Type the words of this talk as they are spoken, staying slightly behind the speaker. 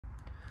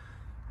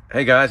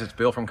Hey guys, it's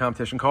Bill from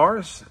Competition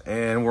Cars,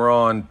 and we're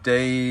on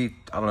day,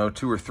 I don't know,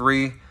 2 or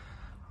 3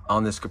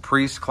 on this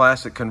Caprice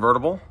Classic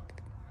convertible.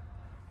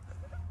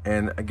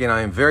 And again,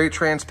 I am very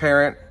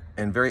transparent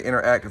and very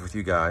interactive with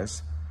you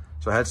guys.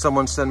 So I had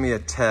someone send me a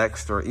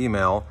text or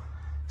email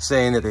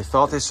saying that they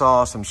thought they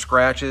saw some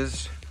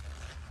scratches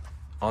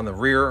on the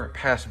rear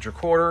passenger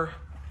quarter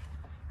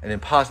and then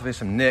possibly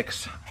some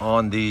nicks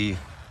on the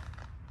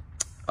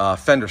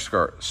fender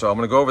skirt. So I'm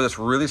gonna go over this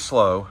really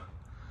slow.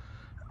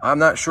 I'm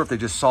not sure if they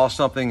just saw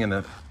something in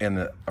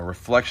a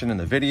reflection in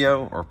the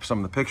video or some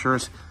of the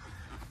pictures.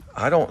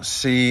 I don't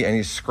see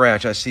any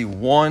scratch. I see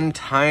one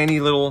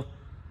tiny little,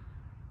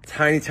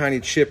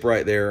 tiny chip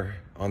right there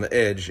on the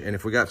edge. And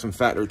if we got some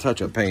factory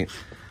touch-up paint,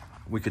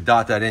 we could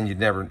dot that in. You'd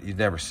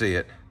never see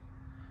it.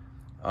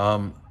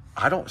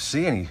 I don't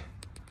see any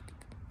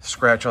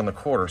scratch on the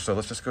quarter. So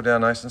let's just go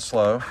down nice and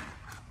slow.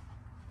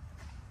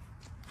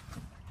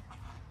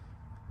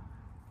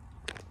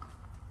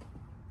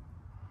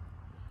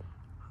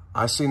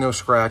 I see no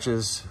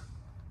scratches,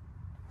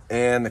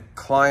 and the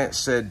client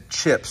said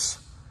chips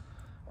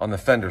on the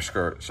fender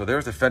skirt. So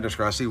there's the fender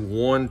skirt. I see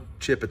one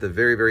chip at the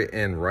very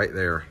end right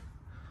there.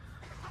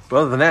 But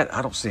other than that,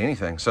 I don't see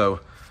anything.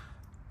 So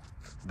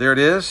there it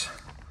is.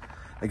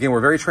 Again,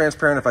 we're very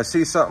transparent. If I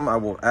see something, I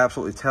will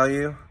absolutely tell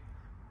you.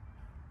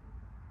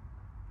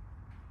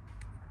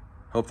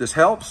 Hope this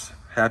helps.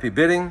 Happy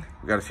bidding.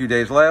 We've got a few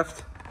days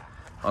left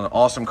on an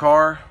awesome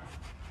car.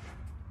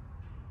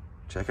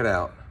 Check it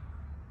out.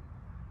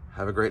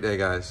 Have a great day,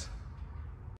 guys.